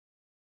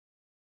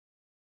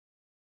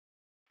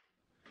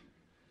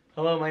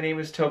Hello, my name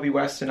is Toby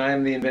Weston. I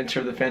am the inventor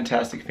of the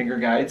Fantastic Finger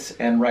Guides,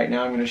 and right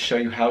now I'm going to show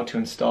you how to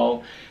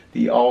install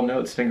the All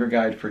Notes Finger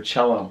Guide for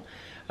cello.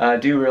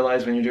 Do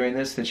realize when you're doing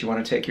this that you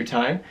want to take your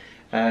time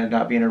and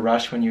not be in a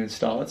rush when you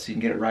install it so you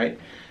can get it right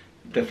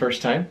the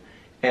first time.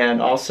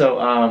 And also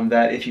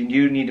that if you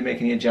do need to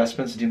make any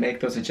adjustments, do make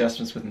those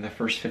adjustments within the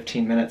first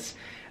 15 minutes.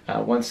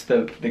 Once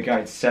the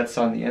guide sets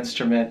on the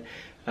instrument,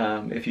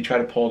 if you try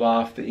to pull it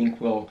off, the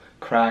ink will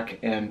crack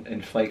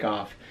and flake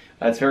off.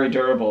 It's very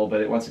durable,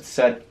 but once it's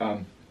set,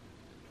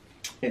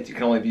 it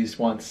can only be used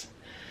once.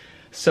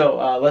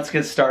 So let's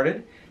get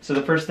started. So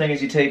the first thing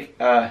is you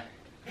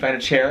find a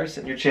chair,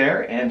 sit in your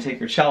chair, and take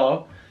your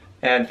cello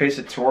and face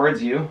it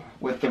towards you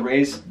with the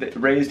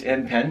raised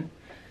end pen.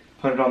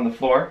 Put it on the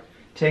floor.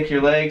 Take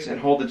your legs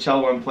and hold the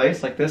cello in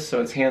place like this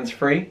so it's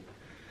hands-free.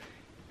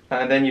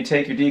 And then you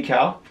take your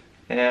decal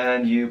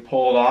and you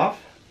pull it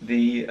off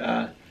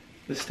the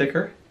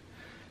sticker.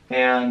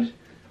 And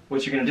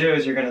what you're going to do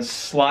is you're going to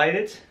slide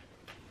it.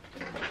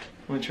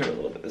 Let me turn it a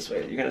little bit this way.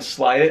 You're going to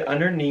slide it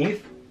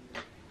underneath,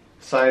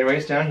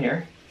 sideways down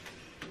here,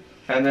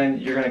 and then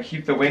you're going to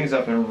keep the wings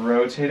up and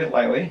rotate it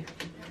lightly.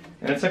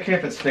 And it's okay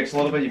if it sticks a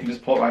little bit, you can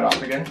just pull it right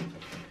off again.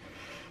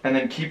 And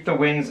then keep the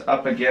wings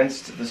up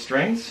against the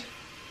strings.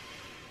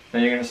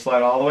 Then you're going to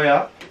slide all the way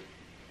up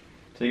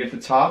till you get to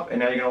the top, and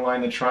now you're going to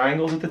align the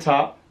triangles at the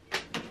top.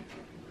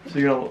 So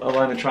you're going to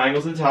align the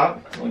triangles at the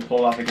top. Let me pull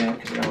it off again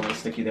because I got a little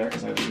sticky there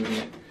because I was moving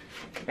it.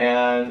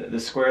 And the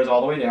squares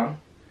all the way down.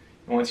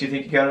 And once you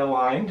think you got it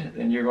aligned,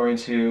 then you're going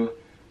to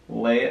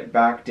lay it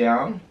back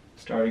down,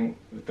 starting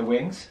with the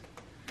wings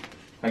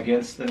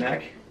against the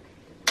neck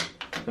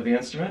of the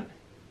instrument.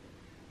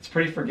 It's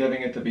pretty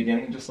forgiving at the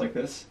beginning, just like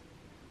this.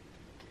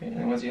 Okay,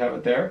 and once you have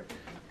it there,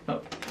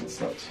 oh, it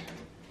slipped.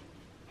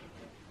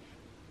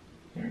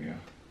 There we go.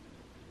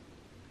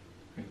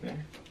 Right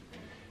there.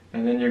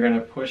 And then you're going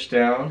to push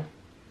down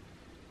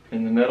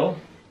in the middle,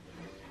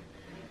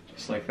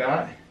 just like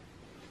that.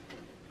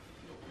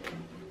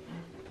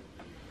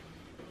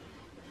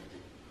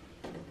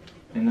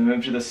 And then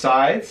move to the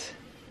sides.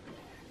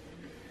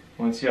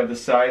 Once you have the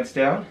sides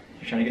down,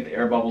 you're trying to get the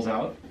air bubbles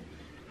out.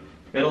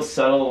 It'll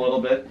settle a little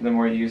bit the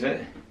more you use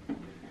it.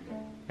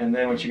 And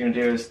then what you're going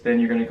to do is then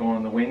you're going to go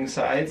on the wing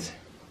sides.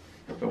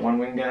 Put one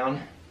wing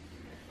down,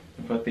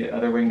 and put the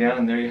other wing down,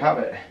 and there you have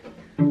it.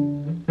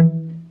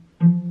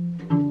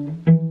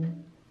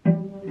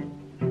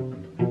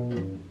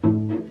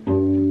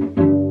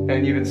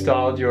 And you've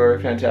installed your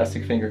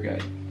Fantastic Finger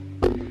Guide.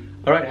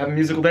 Alright, have a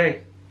musical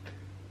day.